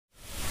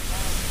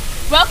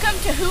Welcome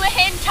to Hua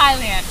Hin,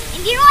 Thailand.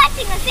 And you're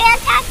watching the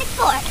Fantastic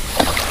Four.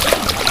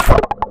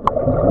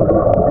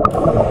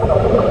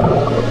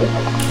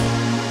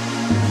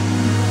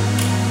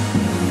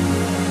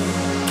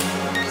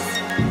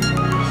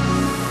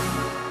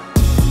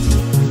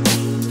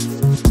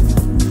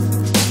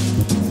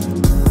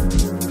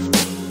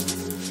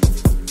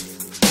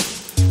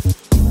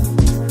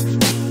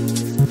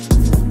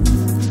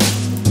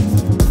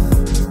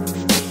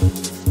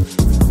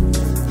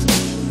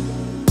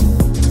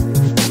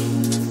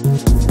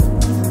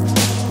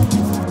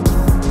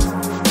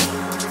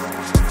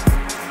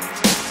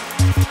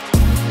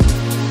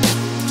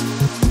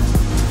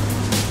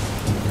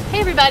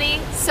 Everybody,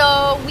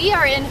 so we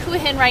are in Hua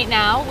Hin right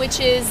now, which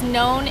is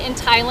known in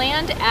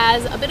Thailand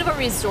as a bit of a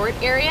resort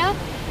area.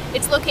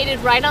 It's located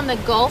right on the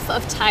Gulf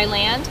of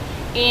Thailand,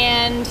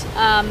 and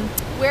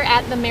we're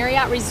at the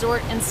Marriott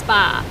Resort and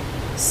Spa.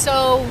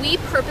 So we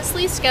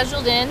purposely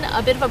scheduled in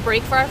a bit of a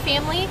break for our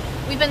family.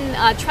 We've been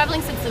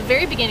traveling since the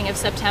very beginning of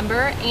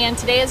September, and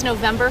today is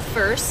November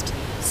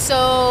 1st.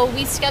 So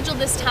we scheduled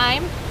this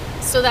time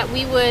so that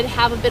we would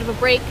have a bit of a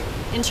break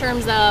in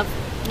terms of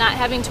not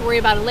having to worry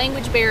about a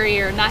language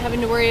barrier, not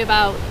having to worry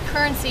about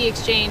currency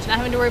exchange, not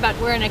having to worry about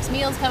where our next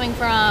meal is coming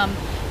from,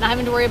 not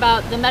having to worry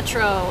about the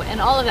metro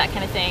and all of that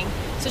kind of thing.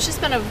 So it's just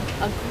been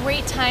a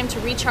great time to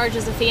recharge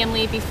as a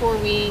family before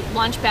we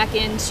launch back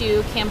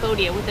into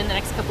Cambodia within the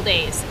next couple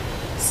days.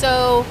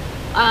 So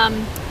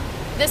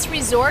this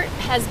resort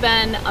has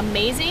been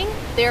amazing.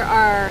 There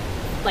are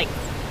like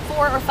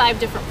 4 or 5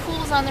 different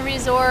pools on the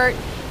resort,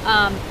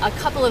 a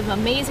couple of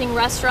amazing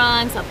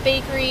restaurants, a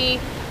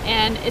bakery,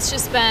 and it's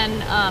just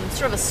been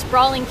sort of a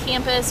sprawling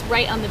campus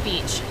right on the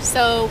beach.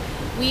 So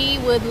we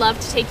would love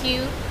to take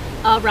you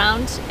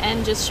around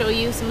and just show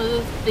you some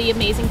of the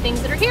amazing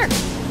things that are here.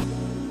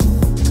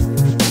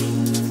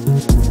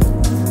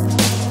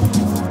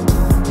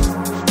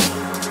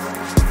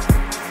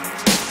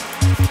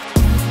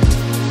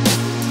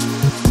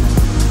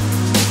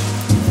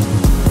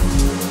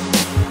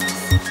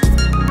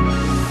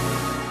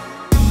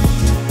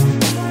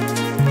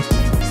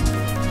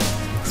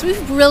 So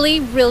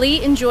we've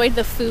really enjoyed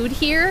the food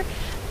here.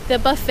 The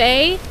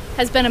buffet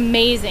has been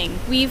amazing.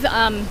 We've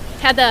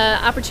had the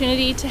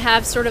opportunity to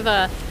have sort of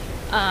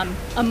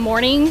a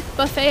morning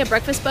buffet, a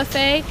breakfast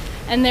buffet,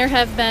 and there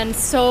have been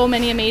so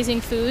many amazing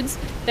foods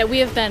that we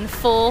have been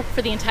full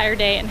for the entire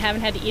day and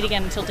haven't had to eat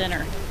again until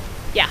dinner.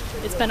 Yeah,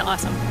 it's been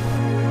awesome.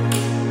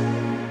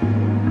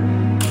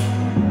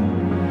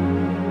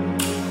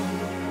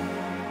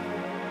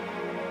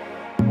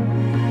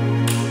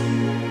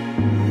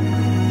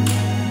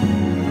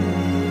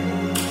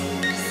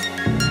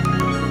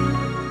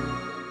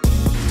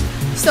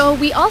 So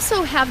we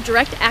also have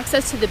direct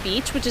access to the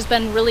beach, which has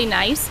been really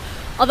nice.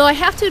 Although I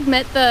have to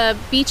admit the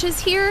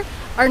beaches here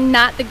are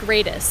not the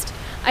greatest.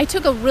 I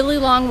took a really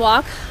long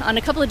walk on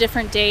a couple of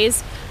different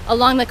days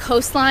along the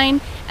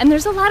coastline, and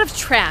there's a lot of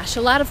trash,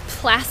 a lot of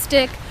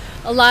plastic,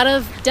 a lot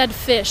of dead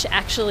fish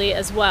actually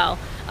as well.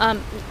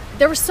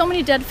 There were so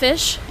many dead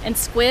fish and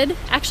squid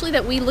actually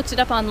that we looked it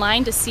up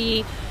online to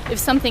see if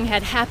something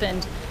had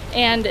happened.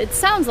 And it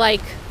sounds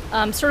like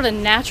sort of a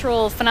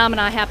natural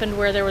phenomena happened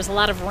where there was a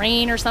lot of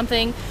rain or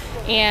something,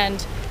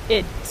 and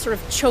it sort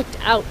of choked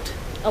out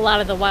a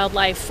lot of the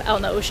wildlife out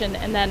in the ocean,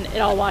 and then it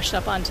all washed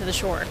up onto the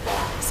shore.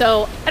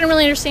 So I don't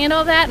really understand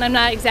all that, and I'm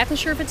not exactly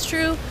sure if it's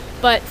true,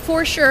 but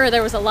for sure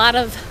there was a lot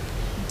of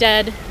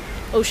dead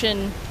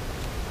ocean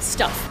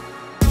stuff.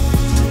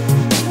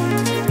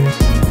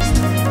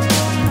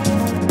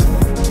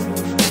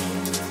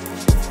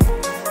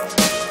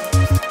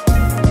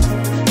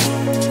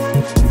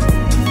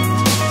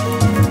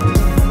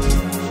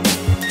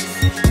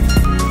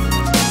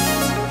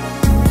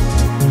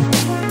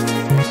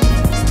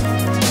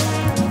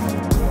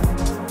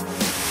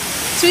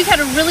 So we've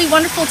had a really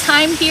wonderful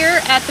time here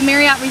at the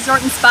Marriott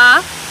Resort and Spa.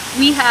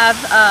 We have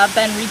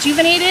been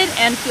rejuvenated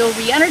and feel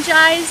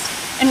re-energized,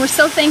 and we're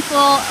so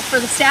thankful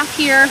for the staff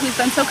here who's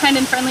been so kind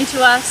and friendly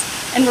to us,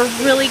 and we're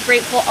really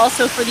grateful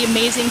also for the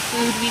amazing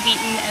food we've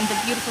eaten and the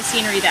beautiful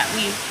scenery that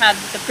we've had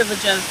the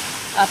privilege of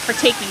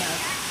partaking of.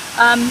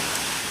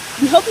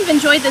 We hope you've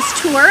enjoyed this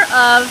tour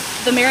of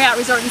the Marriott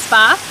Resort and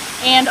Spa.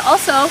 And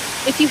also,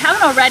 if you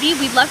haven't already,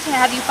 we'd love to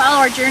have you follow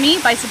our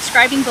journey by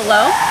subscribing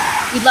below.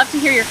 We'd love to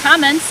hear your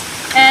comments,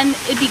 and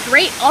it'd be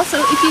great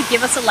also if you'd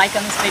give us a like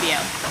on this video.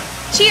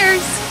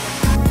 Cheers!